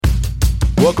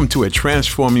Welcome to A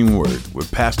Transforming Word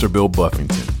with Pastor Bill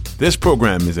Buffington. This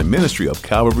program is a ministry of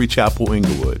Calvary Chapel,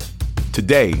 Inglewood.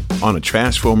 Today on A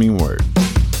Transforming Word.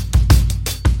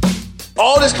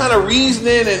 All this kind of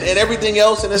reasoning and everything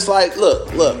else, and it's like, look,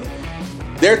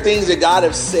 there are things that God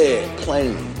has said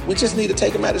plainly. We just need to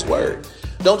take him at his word.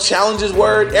 Don't challenge his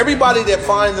word. Everybody that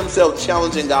finds themselves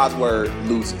challenging God's word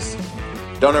loses.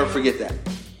 Don't ever forget that.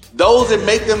 Those that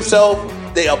make themselves,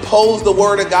 they oppose the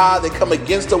word of God, they come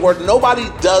against the word. Nobody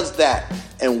does that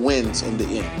and wins in the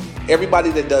end.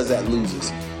 Everybody that does that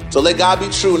loses. So let God be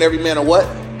true and every man a what?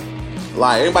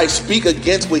 Liar. Anybody speak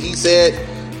against what he said,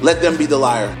 let them be the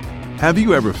liar. Have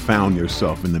you ever found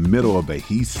yourself in the middle of a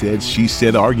he said, she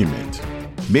said argument?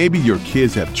 Maybe your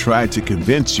kids have tried to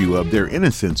convince you of their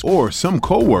innocence, or some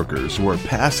coworkers were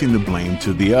passing the blame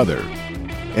to the other.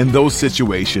 In those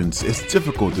situations, it's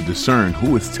difficult to discern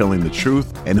who is telling the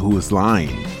truth and who is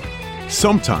lying.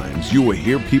 Sometimes you will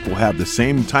hear people have the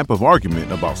same type of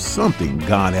argument about something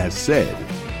God has said.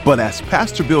 But as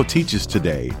Pastor Bill teaches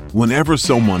today, whenever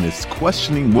someone is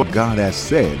questioning what God has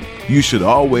said, you should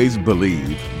always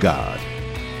believe God.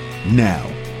 Now,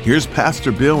 here's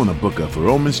Pastor Bill in the book of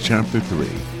Romans chapter 3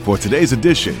 for today's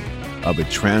edition of A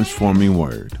Transforming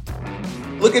Word.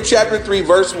 Look at chapter 3,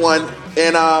 verse 1,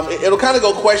 and it'll kind of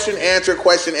go question,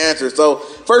 answer. So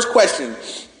first question,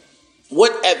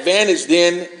 what advantage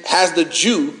then has the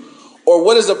Jew, or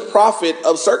what is a profit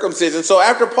of circumcision? So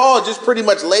after Paul just pretty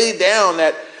much laid down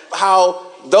that how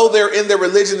though they're in their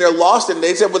religion, they're lost, and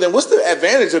they said, well, then what's the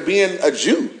advantage of being a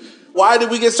Jew? Why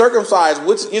did we get circumcised?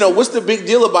 What's the big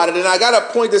deal about it? And I got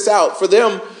to point this out. For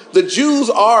them, the Jews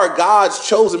are God's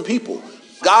chosen people.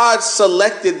 God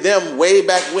selected them way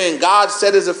back when. God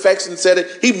set his affection, said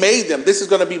it. He made them. This is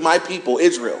going to be my people,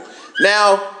 Israel.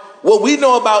 Now, what we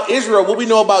know about Israel, what we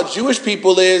know about Jewish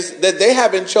people is that they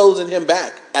haven't chosen him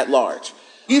back at large.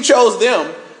 He chose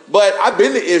them, but I've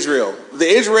been to Israel.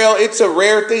 It's a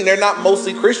rare thing. They're not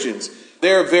mostly Christians.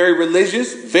 They're very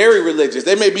religious.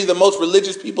 They may be the most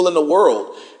religious people in the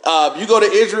world. You go to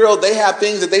Israel, they have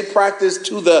things that they practice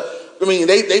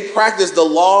they practice the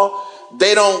law.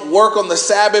 They don't work on the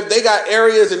Sabbath. They got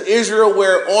areas in Israel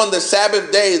where on the Sabbath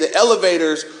day, the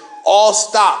elevators all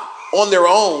stop on their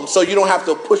own. So you don't have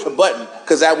to push a button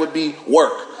because that would be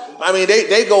work.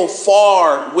 They go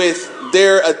far with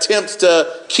their attempts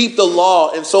to keep the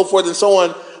law and so forth and so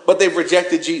on, but they've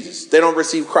rejected Jesus. They don't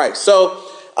receive Christ. So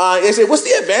they say, what's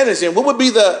the advantage then? What would be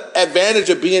the advantage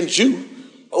of being Jew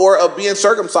or of being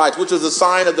circumcised, which was a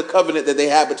sign of the covenant that they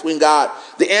had between God?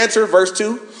 The answer, verse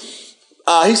 2,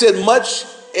 he said, much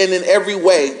and in every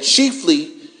way,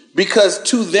 chiefly because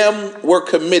to them were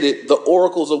committed the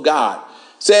oracles of God.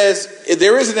 Says, if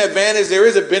there is an advantage, there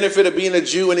is a benefit of being a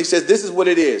Jew. And he says, this is what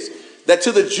it is, that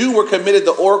to the Jew were committed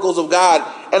the oracles of God.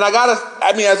 And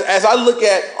as I look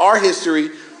at our history,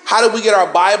 how did we get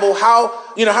our Bible? How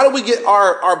do we get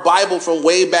our Bible from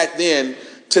way back then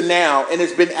to now? And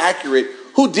it's been accurate.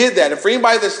 Who did that? And for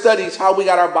anybody that studies how we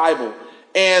got our Bible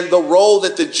and the role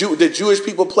that the Jewish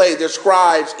people played, their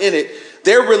scribes in it,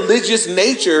 their religious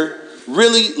nature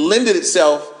really lended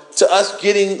itself to us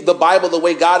getting the Bible the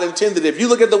way God intended it. If you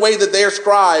look at the way that their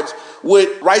scribes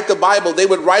would write the Bible, they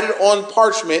would write it on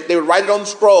parchment, they would write it on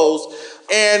scrolls,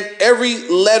 and every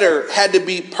letter had to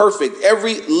be perfect.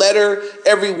 Every letter,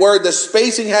 every word, the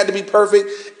spacing had to be perfect.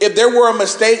 If there were a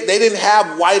mistake, they didn't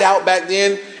have whiteout back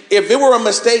then. If there were a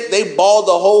mistake, they balled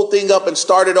the whole thing up and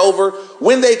started over.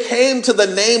 When they came to the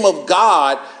name of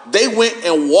God, they went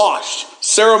and washed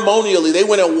ceremonially. They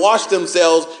went and washed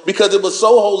themselves because it was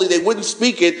so holy. They wouldn't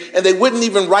speak it and they wouldn't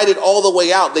even write it all the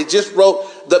way out. They just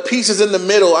wrote the pieces in the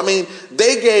middle.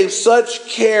 They gave such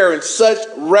care and such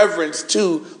reverence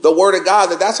to the word of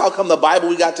God that's how come the Bible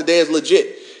we got today is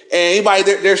legit. And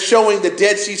they're showing the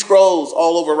Dead Sea Scrolls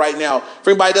all over right now. For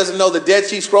anybody who doesn't know, the Dead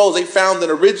Sea Scrolls, they found an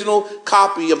original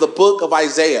copy of the book of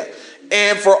Isaiah.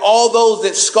 And for all those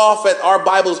that scoff at our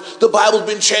Bibles, the Bible's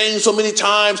been changed so many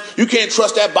times. You can't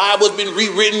trust that Bible. It's been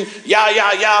rewritten.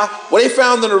 Well, they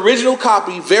found an original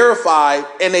copy verified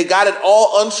and they got it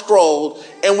all unscrolled.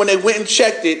 And when they went and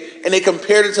checked it and they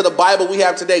compared it to the Bible we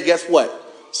have today, guess what?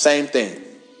 Same thing.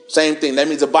 That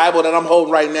means the Bible that I'm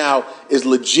holding right now is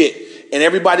legit. And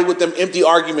everybody with them empty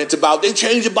arguments about they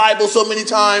changed the Bible so many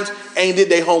times ain't did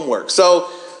their homework. So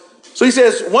he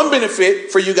says one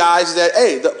benefit for you guys is that,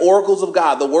 hey, the oracles of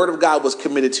God, the word of God was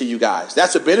committed to you guys.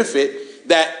 That's a benefit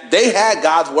that they had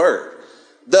God's word.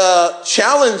 The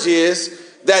challenge is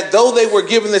that though they were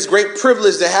given this great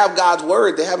privilege to have God's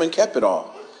word, they haven't kept it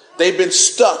all. They've been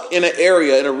stuck in an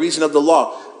area, in a region of the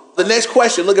law. The next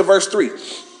question, look at verse 3.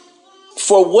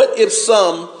 For what if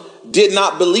some did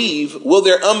not believe? Will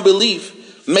their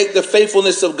unbelief make the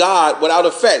faithfulness of God without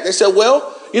effect? They said,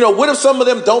 well, what if some of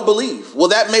them don't believe? Will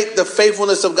that make the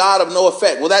faithfulness of God of no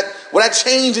effect? Will that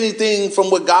change anything from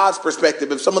what God's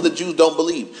perspective if some of the Jews don't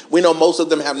believe? We know most of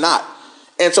them have not.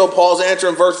 And so Paul's answer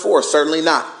in verse 4, certainly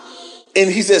not. And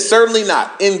he says, certainly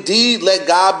not. Indeed, let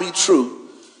God be true,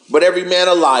 but every man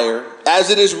a liar, as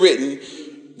it is written,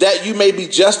 that you may be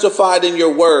justified in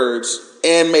your words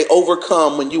and may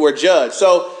overcome when you are judged.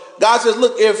 So God says,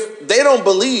 look, if they don't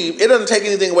believe, it doesn't take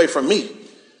anything away from me.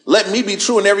 Let me be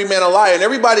true and every man a liar. And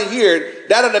everybody here,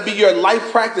 that ought to be your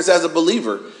life practice as a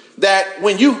believer. That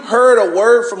when you heard a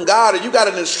word from God or you got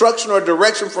an instruction or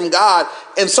direction from God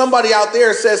and somebody out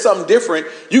there says something different,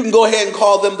 you can go ahead and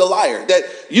call them the liar. That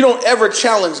you don't ever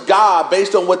challenge God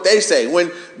based on what they say.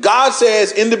 When God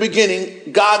says in the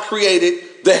beginning, God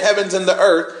created the heavens and the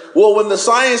earth. Well, when the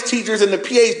science teachers and the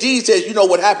PhD says,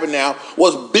 what happened now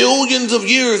was billions of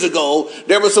years ago,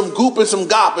 there was some goop and some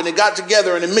gop and it got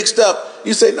together and it mixed up.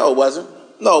 You say, no, it wasn't.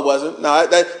 No, it wasn't. No,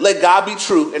 let God be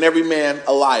true and every man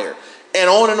a liar. And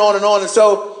on and on and on. And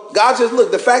so God says,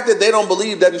 look, the fact that they don't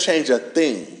believe doesn't change a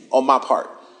thing on my part.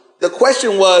 The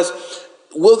question was,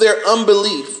 will their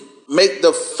unbelief make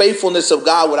the faithfulness of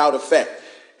God without effect?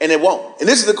 And it won't. And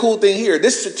this is the cool thing here.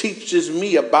 This teaches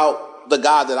me about the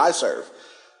God that I serve.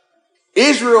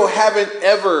 Israel haven't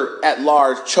ever at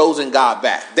large chosen God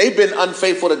back. They've been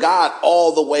unfaithful to God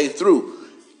all the way through.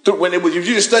 If you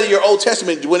just study your Old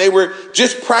Testament, when they were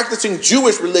just practicing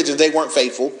Jewish religion, they weren't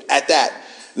faithful at that.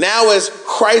 Now, as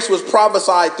Christ was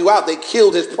prophesied throughout, they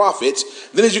killed his prophets.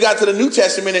 Then as you got to the New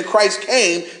Testament and Christ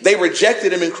came, they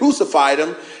rejected him and crucified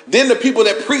him. Then the people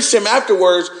that preached him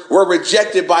afterwards were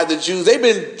rejected by the Jews. They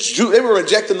were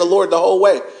rejecting the Lord the whole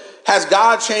way. Has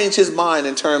God changed his mind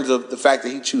in terms of the fact that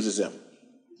he chooses them?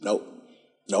 Nope.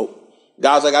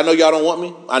 God's like, I know y'all don't want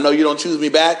me. I know you don't choose me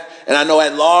back. And I know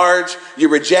at large you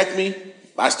reject me.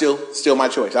 I still my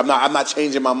choice. I'm not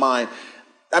changing my mind.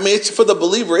 I mean, it's for the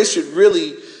believer. It should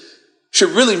really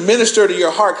minister to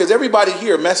your heart because everybody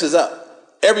here messes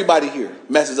up. Everybody here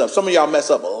messes up. Some of y'all mess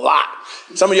up a lot.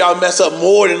 Some of y'all mess up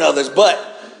more than others. But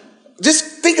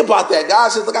just think about that.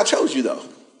 God says, look, I chose you though.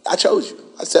 I chose you.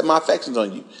 I set my affections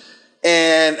on you.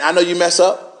 And I know you mess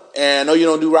up. And I know you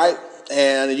don't do right.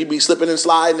 And you be slipping and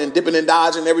sliding and dipping and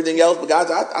dodging and everything else. But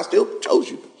God, I still chose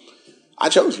you. I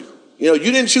chose you. You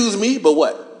didn't choose me, but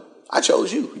what? I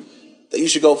chose you. That you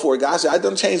should go for it. God said, I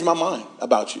done changed my mind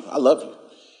about you. I love you.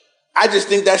 I just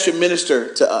think that should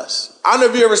minister to us. I don't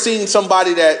know if you ever seen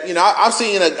somebody that,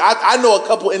 I know a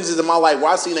couple instances in my life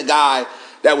where I've seen a guy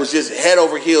that was just head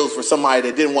over heels for somebody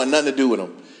that didn't want nothing to do with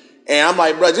him. And I'm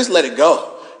like, bro, just let it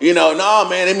go. No,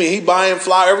 man, he buying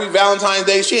flowers every Valentine's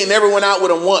Day. She ain't never went out with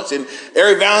him once. And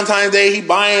every Valentine's Day, he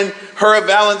buying her a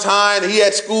Valentine. He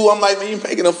at school. I'm like, man, you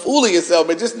making a fool of yourself.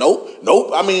 But just nope.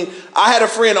 I had a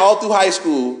friend all through high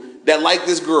school that liked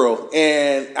this girl.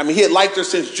 And he had liked her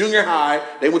since junior high.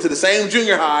 They went to the same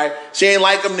junior high. She ain't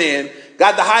like him then.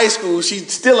 Got to high school. She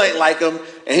still ain't like him.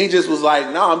 And he just was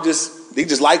like, no, he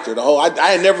just liked her.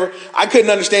 I couldn't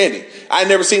understand it. I had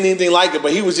never seen anything like it,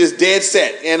 but he was just dead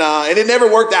set. And it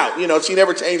never worked out. She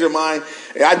never changed her mind.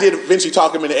 And I did eventually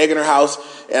talk him into egging her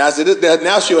house. And I said,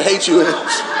 now she'll hate you. And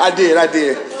I did.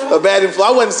 A bad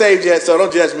influence. I wasn't saved yet, so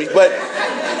don't judge me. But,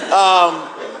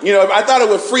 I thought it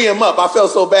would free him up. I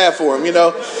felt so bad for him,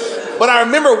 But I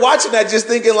remember watching that just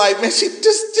thinking like, man, she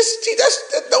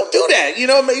just don't do that. She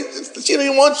don't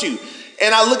even want you.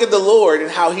 And I look at the Lord and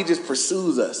how he just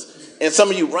pursues us. And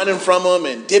some of you running from him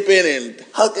and dipping and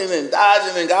hucking and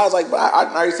dodging. And God's like,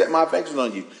 I already set my affections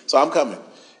on you. So I'm coming.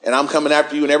 And I'm coming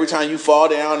after you. And every time you fall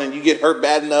down and you get hurt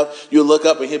bad enough, you'll look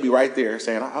up and he'll be right there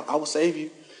saying, I will save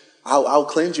you. I'll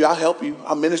cleanse you. I'll help you.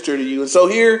 I'll minister to you. And so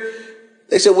here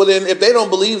they said, well, then if they don't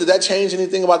believe that changed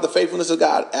anything about the faithfulness of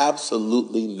God,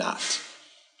 absolutely not.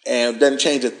 And it doesn't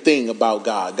change a thing about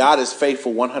God. God is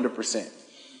faithful 100%.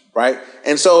 Right?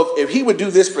 And so if he would do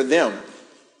this for them,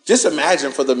 just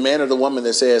imagine for the man or the woman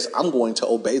that says, I'm going to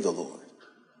obey the Lord.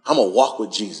 I'm going to walk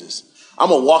with Jesus. I'm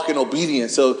going to walk in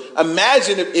obedience. So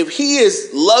imagine if he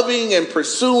is loving and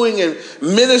pursuing and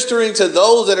ministering to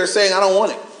those that are saying, I don't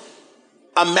want it.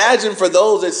 Imagine for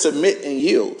those that submit and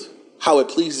yield, how it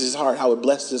pleases his heart, how it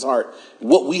blesses his heart,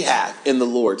 what we have in the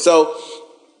Lord. So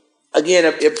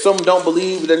again, if some don't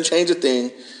believe, it doesn't change a thing.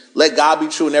 Let God be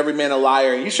true and every man a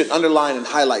liar. And you should underline and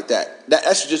highlight that.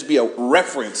 That should just be a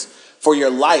reference for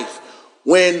your life.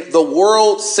 When the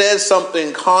world says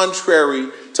something contrary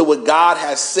to what God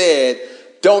has said,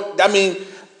 I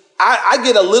I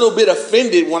get a little bit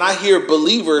offended when I hear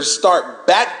believers start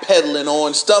backpedaling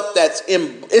on stuff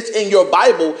it's in your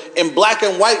Bible in black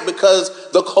and white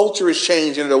because the culture is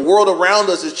changing, the world around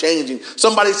us is changing.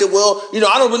 Somebody said, well, I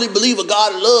don't really believe a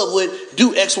God of love would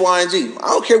do X, Y, and Z. I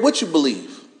don't care what you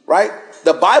believe, right?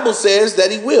 The Bible says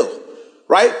that he will,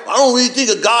 right? I don't really think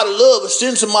a God of love would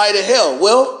send somebody to hell.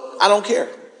 Well, I don't care.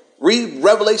 Read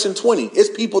Revelation 20.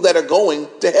 It's people that are going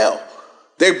to hell.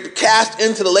 They're cast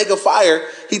into the lake of fire.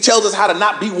 He tells us how to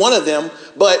not be one of them,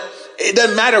 but it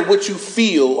doesn't matter what you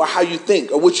feel or how you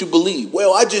think or what you believe.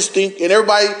 Well, I just think, and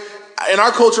everybody in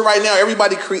our culture right now,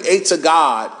 everybody creates a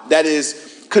God that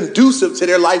is conducive to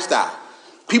their lifestyle.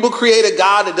 People create a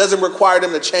God that doesn't require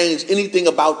them to change anything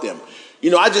about them.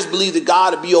 I just believe that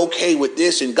God would be okay with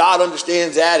this, and God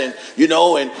understands that, and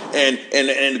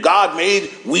and God made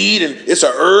weed, and it's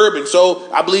a herb, and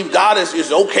so I believe God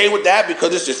is okay with that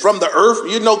because it's just from the earth.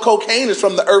 Cocaine is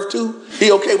from the earth too.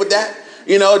 He okay with that?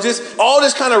 Just all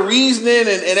this kind of reasoning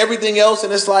and everything else,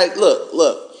 and it's like,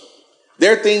 look,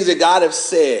 there are things that God has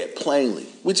said plainly.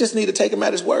 We just need to take him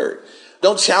at his word.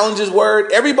 Don't challenge his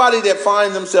word. Everybody that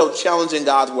finds themselves challenging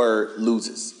God's word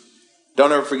loses.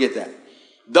 Don't ever forget that.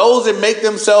 Those that make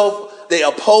themselves, they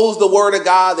oppose the word of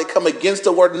God, they come against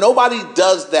the word. Nobody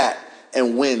does that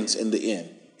and wins in the end.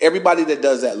 Everybody that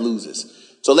does that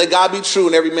loses. So let God be true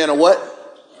and every man a what?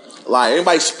 Liar.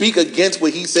 Anybody speak against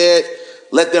what he said,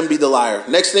 let them be the liar.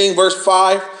 Next thing, verse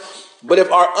 5. But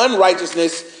if our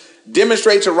unrighteousness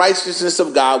demonstrates the righteousness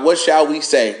of God, what shall we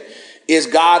say? Is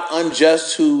God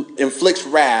unjust who inflicts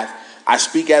wrath? I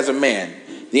speak as a man.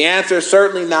 The answer is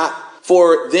certainly not.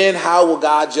 For then how will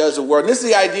God judge the world? And this is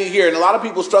the idea here, and a lot of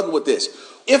people struggle with this.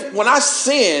 When I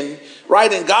sin,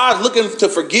 right, and God's looking to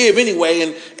forgive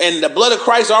anyway, and the blood of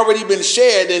Christ already been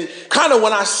shed, and kind of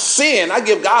when I sin, I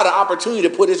give God an opportunity to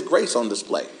put his grace on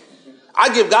display.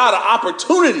 I give God an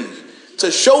opportunity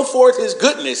to show forth his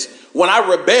goodness when I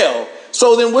rebel.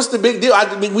 So then what's the big deal?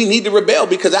 We need to rebel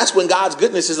because that's when God's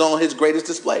goodness is on his greatest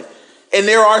display. And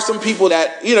there are some people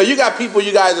that, you got people,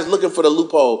 you guys that's looking for the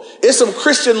loophole. There's some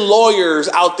Christian lawyers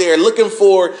out there looking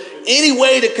for any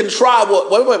way to contrive.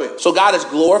 Wait. So God is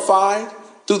glorified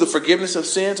through the forgiveness of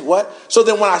sins. What? So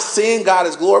then when I sin, God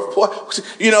is glorified.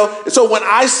 So when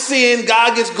I sin,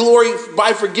 God gets glory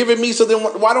by forgiving me. So then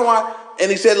why don't I?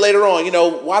 And he said later on,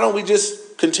 why don't we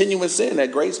just continue in sin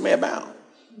that grace may abound?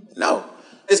 No,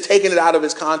 it's taking it out of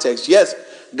its context. Yes,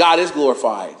 God is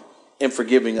glorified in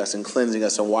forgiving us and cleansing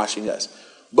us and washing us.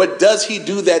 But does he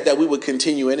do that we would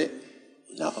continue in it?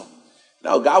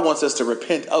 No, God wants us to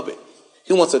repent of it.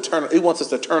 He wants us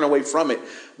to turn away from it.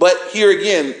 But here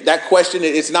again, that question,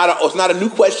 it's not a new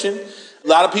question. A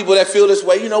lot of people that feel this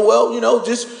way,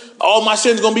 just all my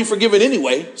sins going to be forgiven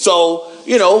anyway. So,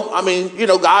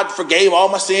 God forgave all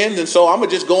my sins. And so I'm going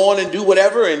to just go on and do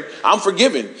whatever and I'm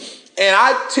forgiven. And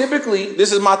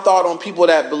this is my thought on people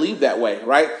that believe that way,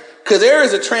 right? Because there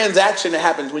is a transaction that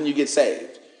happens when you get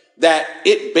saved, that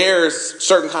it bears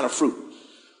certain kind of fruit.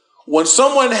 When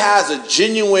someone has a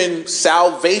genuine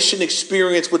salvation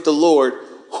experience with the Lord,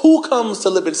 who comes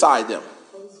to live inside them?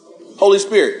 Holy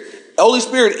Spirit. The Holy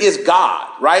Spirit is God,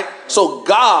 right? So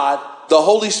God, the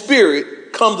Holy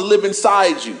Spirit, comes to live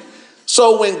inside you.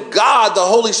 So when God, the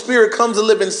Holy Spirit, comes to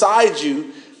live inside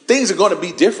you, things are going to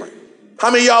be different.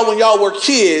 How many of y'all, when y'all were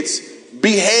kids,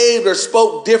 behaved or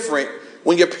spoke different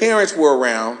when your parents were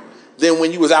around than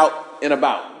when you was out and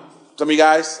about? Some of you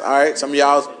guys, all right, some of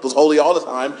y'all was holy all the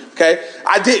time, okay?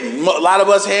 I didn't. A lot of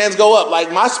us hands go up.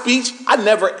 Like my speech, I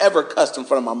never ever cussed in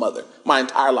front of my mother my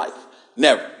entire life.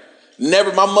 Never.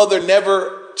 My mother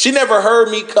she never heard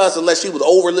me cuss unless she was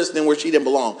over listening where she didn't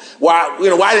belong. Why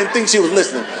I didn't think she was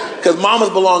listening, because mamas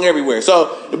belong everywhere.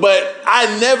 So, but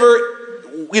I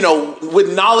never,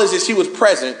 with knowledge that she was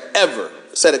present, ever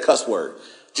said a cuss word.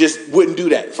 Just wouldn't do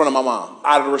that in front of my mom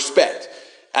out of respect.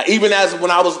 Even as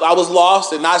when I was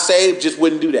lost and not saved, just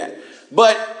wouldn't do that.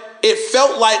 But it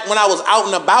felt like when I was out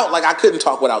and about, like I couldn't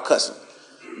talk without cussing.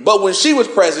 But when she was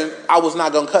present, I was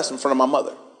not going to cuss in front of my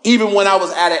mother. Even when I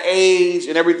was at an age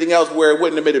and everything else where it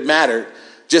wouldn't have mattered,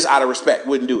 just out of respect,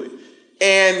 wouldn't do it.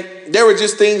 And there were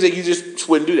just things that you just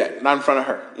wouldn't do that, not in front of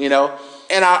her,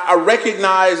 And I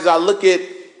recognize, as I look at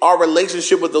our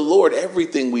relationship with the Lord,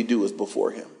 everything we do is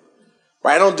before him.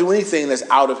 Right? I don't do anything that's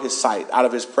out of his sight, out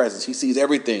of his presence. He sees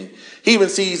everything. He even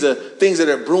sees the things that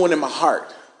are brewing in my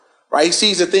heart. Right? He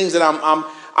sees the things that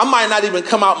I might not even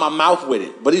come out my mouth with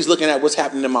it, but he's looking at what's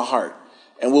happening in my heart.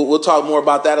 And we'll talk more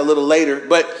about that a little later.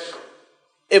 But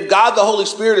if God, the Holy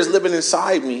Spirit, is living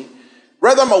inside me,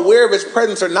 whether I'm aware of his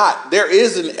presence or not, there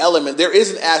is an element, there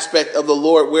is an aspect of the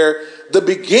Lord where the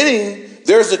beginning,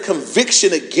 there's a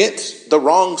conviction against the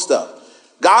wrong stuff.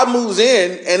 God moves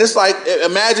in, and it's like,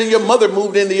 imagine your mother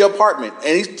moved into your apartment,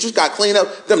 and he just got cleaned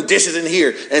up them dishes in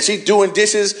here, and she's doing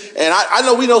dishes. And I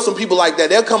know we know some people like that.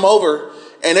 They'll come over,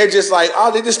 and they're just like,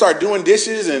 oh, they just start doing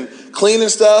dishes and cleaning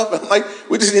stuff. And like,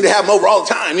 we just need to have them over all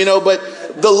the time,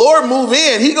 But the Lord move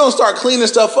in, he's going to start cleaning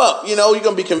stuff up. You're going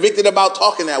to be convicted about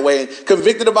talking that way and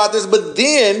convicted about this. But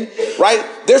then, right,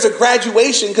 there's a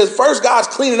graduation, because first God's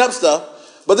cleaning up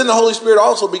stuff, but then the Holy Spirit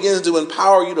also begins to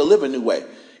empower you to live a new way.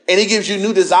 And he gives you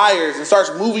new desires and starts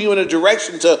moving you in a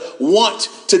direction to want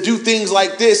to do things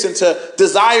like this and to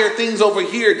desire things over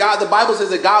here. God, the Bible says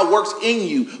that God works in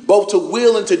you both to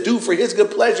will and to do for his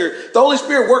good pleasure. The Holy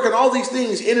Spirit working all these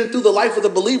things in and through the life of the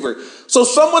believer. So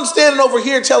someone standing over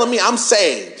here telling me I'm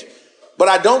saved, but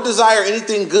I don't desire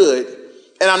anything good,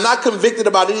 and I'm not convicted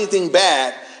about anything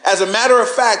bad. As a matter of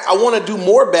fact, I want to do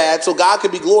more bad so God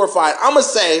can be glorified. I'm going to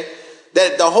say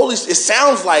that it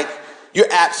sounds like you're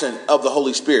absent of the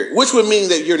Holy Spirit, which would mean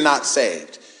that you're not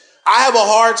saved. I have a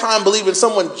hard time believing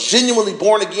someone genuinely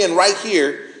born again right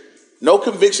here, no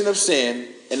conviction of sin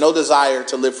and no desire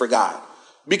to live for God.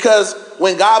 Because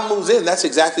when God moves in, that's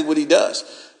exactly what he does.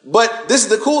 But this is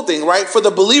the cool thing, right? For the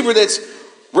believer that's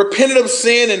repented of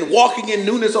sin and walking in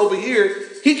newness over here,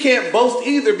 he can't boast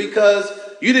either, because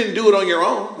you didn't do it on your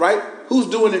own, right? Who's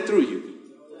doing it through you?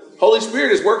 Holy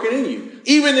Spirit is working in you.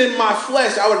 Even in my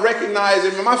flesh, I would recognize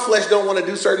if my flesh don't want to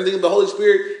do certain things, the Holy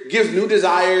Spirit gives new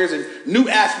desires and new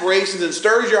aspirations and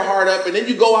stirs your heart up. And then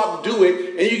you go out and do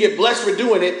it, and you get blessed for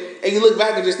doing it. And you look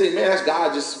back and just think, man, that's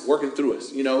God just working through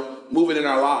us, moving in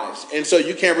our lives. And so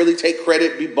you can't really take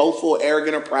credit, be boastful,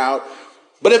 arrogant, or proud.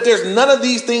 But if there's none of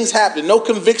these things happening, no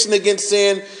conviction against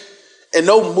sin and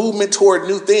no movement toward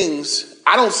new things,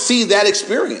 I don't see that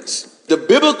experience. The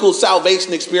biblical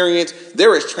salvation experience,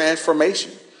 there is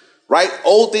transformation, right?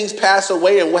 Old things pass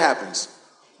away, and what happens?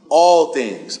 All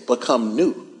things become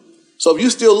new. So if you're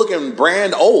still looking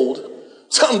brand old,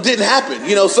 something didn't happen.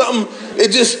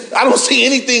 I don't see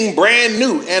anything brand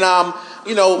new. And,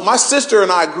 my sister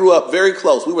and I grew up very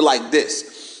close. We were like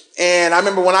this. And I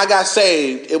remember when I got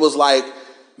saved, it was like,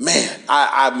 man,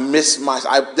 I miss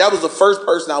that was the first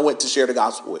person I went to share the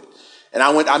gospel with. And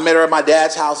I met her at my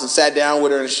dad's house and sat down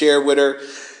with her and shared with her.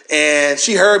 And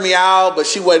she heard me out, but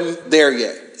she wasn't there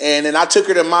yet. And then I took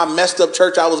her to my messed up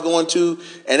church I was going to,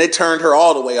 and it turned her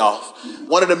all the way off.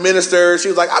 One of the ministers, she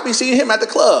was like, I'll be seeing him at the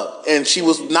club. And she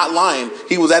was not lying.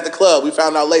 He was at the club. We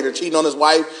found out later, cheating on his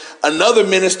wife. Another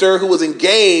minister who was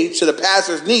engaged to the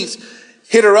pastor's niece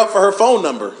hit her up for her phone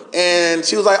number. And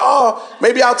she was like, oh,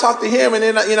 maybe I'll talk to him. And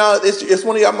then, it's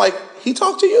one of you. I'm like, he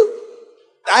talked to you?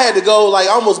 I had to go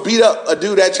almost beat up a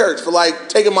dude at church for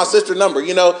taking my sister's number.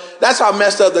 That's how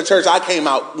messed up the church I came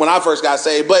out when I first got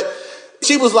saved. But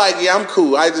she was like, yeah, I'm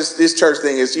cool. This church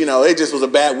thing is, it just was a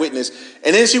bad witness.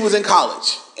 And then she was in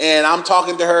college, and I'm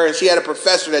talking to her, and she had a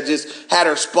professor that just had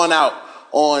her spun out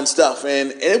on stuff.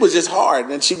 And it was just hard.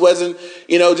 And she wasn't,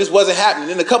 just wasn't happening.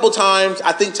 And a couple times,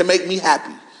 I think to make me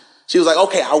happy, she was like,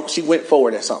 okay, she went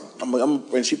forward at something.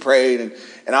 And she prayed,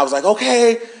 and I was like,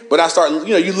 okay. But I started,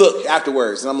 you look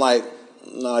afterwards, and I'm like,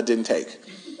 no, it didn't take.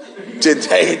 It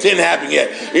didn't happen yet.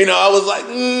 I was like,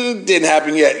 didn't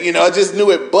happen yet. I just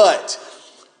knew it. But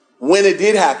when it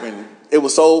did happen, it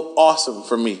was so awesome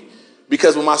for me.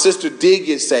 Because when my sister did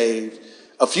get saved,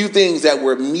 a few things that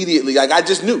were immediately, I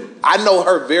just knew. I know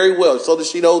her very well, so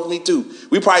does she knows me too.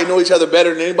 We probably know each other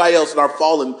better than anybody else in our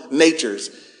fallen natures.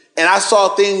 And I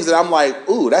saw things that I'm like,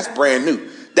 ooh, that's brand new.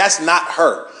 That's not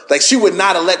her. She would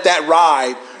not have let that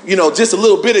ride, just a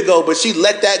little bit ago, but she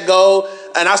let that go.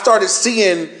 And I started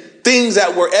seeing things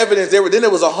that were evidence. Then there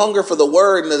was a hunger for the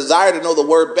word and a desire to know the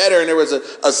word better. And there was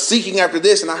a seeking after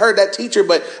this. And I heard that teacher,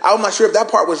 but I'm not sure if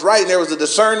that part was right. And there was a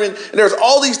discernment. And there was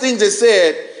all these things that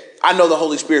said, I know the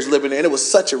Holy Spirit's living there. And it was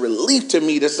such a relief to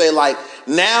me to say,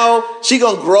 now she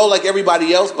going to grow like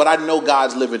everybody else, but I know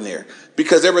God's living there.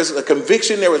 Because there was a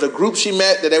conviction, there was a group she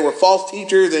met that they were false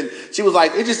teachers, and she was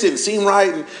like, it just didn't seem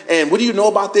right. And what do you know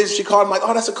about this? She called him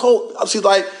oh, that's a cult. She's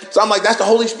like, so I'm like, that's the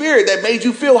Holy Spirit that made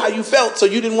you feel how you felt, so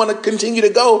you didn't want to continue to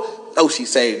go. Oh,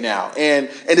 she's saved now. And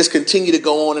just continue to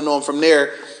go on and on from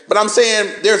there. But I'm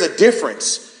saying there's a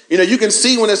difference. You can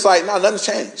see when it's no, nothing's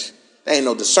changed. There ain't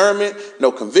no discernment,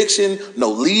 no conviction,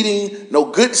 no leading, no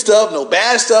good stuff, no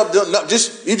bad stuff.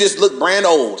 You just look brand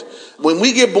old. When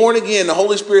we get born again, the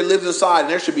Holy Spirit lives inside, and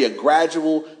there should be a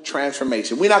gradual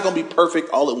transformation. We're not going to be perfect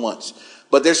all at once,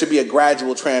 but there should be a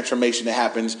gradual transformation that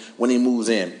happens when he moves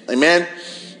in. Amen?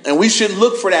 And we should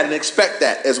look for that and expect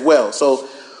that as well. So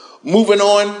moving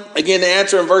on, again, the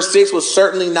answer in verse 6 was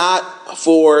certainly not.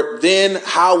 For then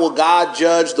how will God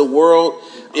judge the world?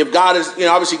 If God is,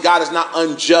 obviously God is not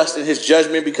unjust in his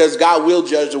judgment because God will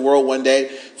judge the world one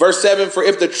day. Verse 7, for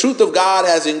if the truth of God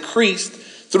has increased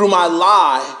through my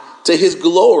lie to his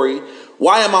glory,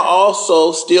 why am I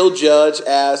also still judged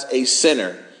as a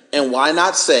sinner? And why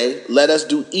not say, let us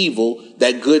do evil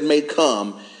that good may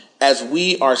come, as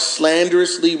we are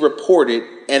slanderously reported,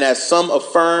 and as some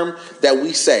affirm that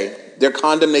we say, their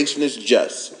condemnation is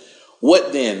just.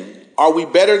 What then? Are we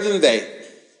better than they?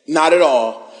 Not at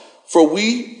all. For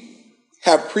we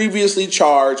have previously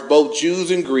charged both Jews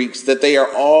and Greeks that they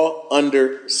are all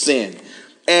under sin.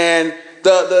 And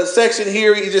the section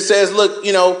here, he just says, look,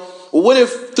 what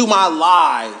if through my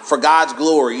lie for God's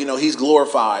glory, he's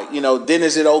glorified, then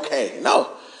is it okay? No.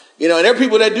 And there are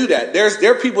people that do that.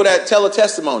 There are people that tell a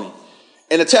testimony,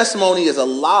 and the testimony is a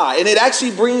lie, and it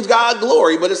actually brings God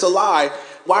glory, but it's a lie.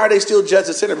 Why are they still judged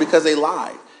a sinner? Because they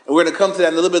lied. And we're going to come to that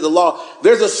in a little bit of the law.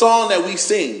 There's a song that we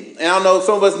sing, and I know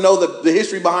some of us know the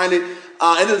history behind it,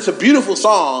 and it's a beautiful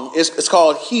song. It's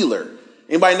called Healer.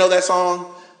 Anybody know that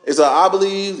song? It's I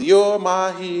believe you're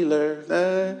my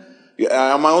healer.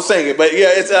 I'm not going to sing it, but yeah,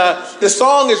 it's the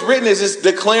song is written as just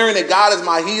declaring that God is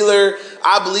my healer.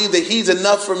 I believe that he's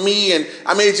enough for me. And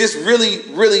I mean, it just really,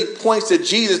 really points to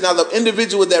Jesus. Now, the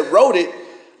individual that wrote it,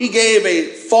 he gave a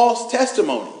false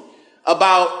testimony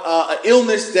about an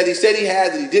illness that he said he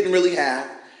had that he didn't really have.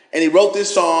 And he wrote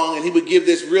this song, and he would give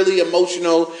this really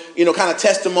emotional, kind of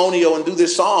testimonial and do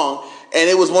this song. And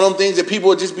it was one of them things that people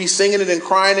would just be singing it and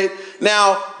crying it.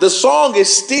 Now, the song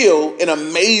is still an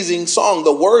amazing song.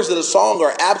 The words of the song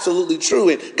are absolutely true.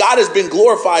 And God has been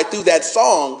glorified through that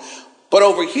song. But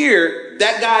over here,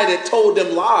 that guy that told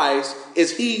them lies,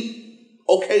 is he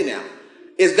okay now?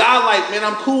 Is God like, man,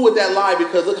 I'm cool with that lie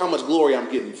because look how much glory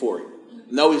I'm getting for it?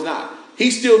 No, he's not.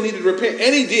 He still needed to repent.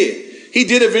 And he did. He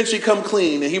did eventually come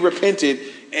clean, and he repented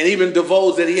and even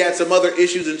divulged that he had some other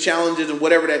issues and challenges and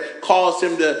whatever that caused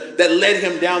him that led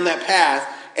him down that path.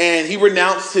 And he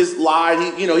renounced his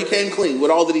lie. He came clean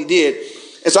with all that he did.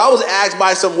 And so I was asked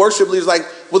by some worship leaders like,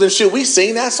 well, then should we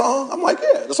sing that song? I'm like,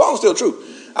 yeah, the song's still true.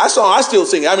 I still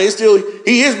sing it. I mean,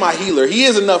 he is my healer. He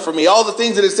is enough for me. All the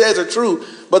things that it says are true.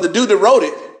 But the dude that wrote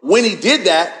it, when he did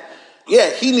that, yeah,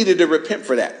 he needed to repent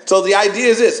for that. So the idea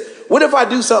is this: what if I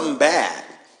do something bad,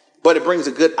 but it brings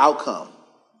a good outcome?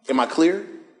 Am I clear?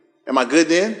 Am I good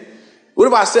then? What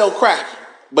if I sell crack,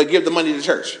 but give the money to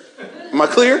church? Am I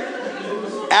clear?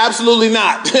 Absolutely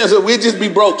not. So we'd just be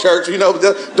broke, church.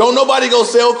 Don't nobody go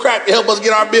sell crack to help us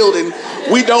get our building.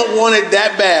 We don't want it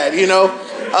that bad,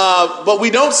 But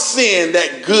we don't sin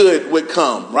that good would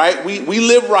come, right? We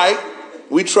live right.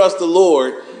 We trust the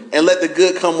Lord and let the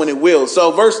good come when it will.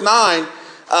 So verse 9,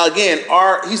 again,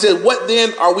 he said, what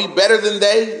then? Are we better than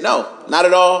they? No, not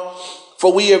at all.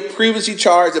 For we have previously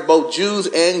charged that both Jews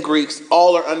and Greeks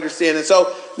all are under sin. And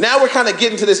so now we're kind of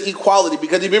getting to this equality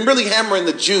because he's been really hammering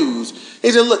the Jews.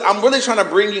 He said, look, I'm really trying to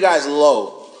bring you guys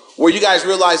low where you guys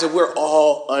realize that we're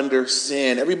all under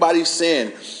sin. Everybody's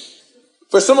sin.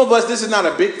 For some of us, this is not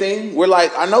a big thing. We're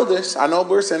like, I know this. I know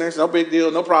we're sinners. No big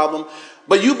deal. No problem.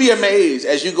 But you'd be amazed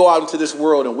as you go out into this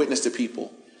world and witness to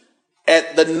people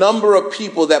at the number of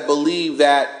people that believe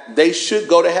that they should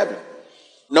go to heaven.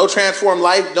 No transformed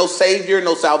life, no savior,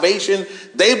 no salvation.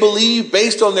 They believe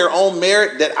based on their own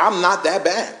merit that I'm not that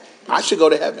bad. I should go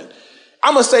to heaven.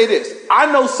 I'm going to say this.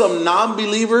 I know some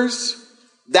non-believers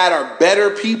that are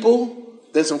better people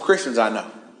than some Christians I know.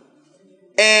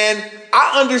 And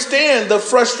I understand the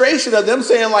frustration of them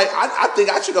saying like, I think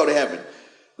I should go to heaven.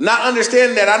 Not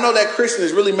understanding that I know that Christian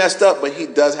is really messed up, but he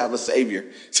does have a savior.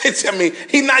 I mean,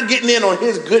 he's not getting in on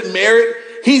his good merit.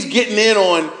 He's getting in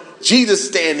on Jesus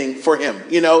standing for him,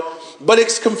 but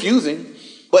it's confusing.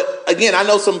 But again, I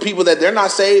know some people that they're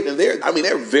not saved and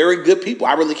they're very good people.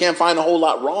 I really can't find a whole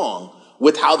lot wrong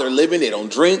with how they're living. They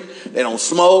don't drink, they don't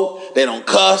smoke, they don't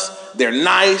cuss, they're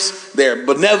nice, they're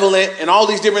benevolent, and all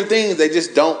these different things. They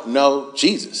just don't know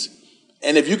Jesus.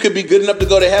 And if you could be good enough to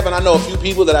go to heaven, I know a few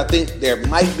people that I think there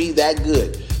might be that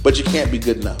good, but you can't be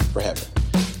good enough for heaven.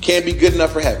 Can't be good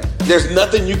enough for heaven. There's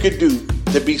nothing you could do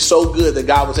to be so good that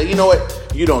God would say, you know what?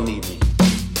 You don't need me.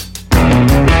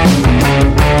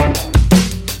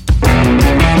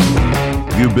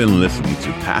 You've been listening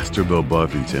to Pastor Bill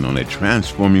Buffington on A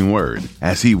Transforming Word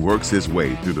as he works his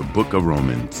way through the book of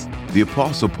Romans. The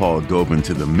Apostle Paul dove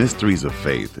into the mysteries of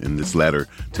faith in this letter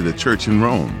to the church in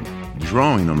Rome,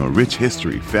 drawing on a rich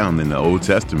history found in the Old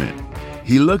Testament.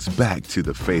 He looks back to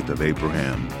the faith of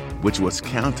Abraham, which was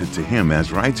counted to him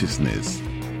as righteousness.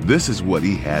 This is what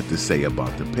he had to say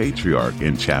about the patriarch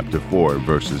in chapter 4,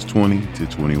 verses 20 to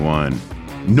 21.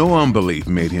 No unbelief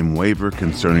made him waver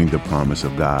concerning the promise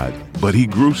of God, but he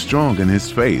grew strong in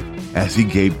his faith as he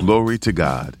gave glory to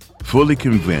God, fully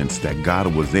convinced that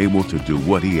God was able to do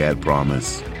what he had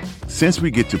promised. Since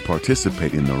we get to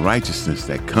participate in the righteousness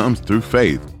that comes through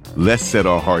faith, let's set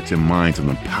our hearts and minds on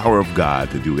the power of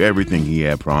God to do everything he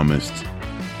had promised.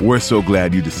 We're so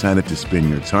glad you decided to spend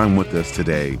your time with us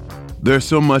today. There's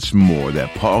so much more that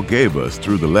Paul gave us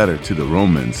through the letter to the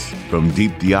Romans, from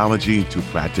deep theology to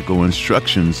practical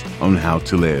instructions on how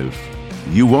to live.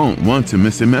 You won't want to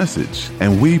miss a message,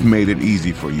 and we've made it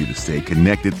easy for you to stay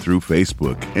connected through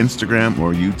Facebook, Instagram,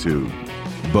 or YouTube.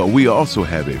 But we also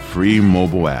have a free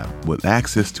mobile app with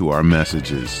access to our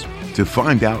messages. To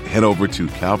find out, head over to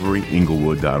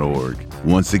calvaryinglewood.org.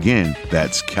 Once again,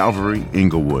 that's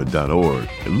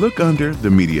calvaryinglewood.org. Look under the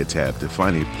Media tab to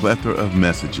find a plethora of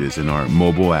messages in our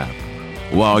mobile app.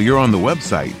 While you're on the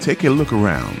website, take a look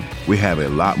around. We have a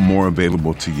lot more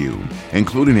available to you,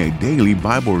 including a daily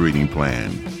Bible reading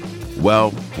plan.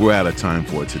 Well, we're out of time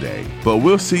for today, but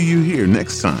we'll see you here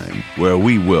next time, where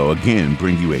we will again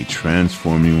bring you a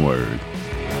transforming word.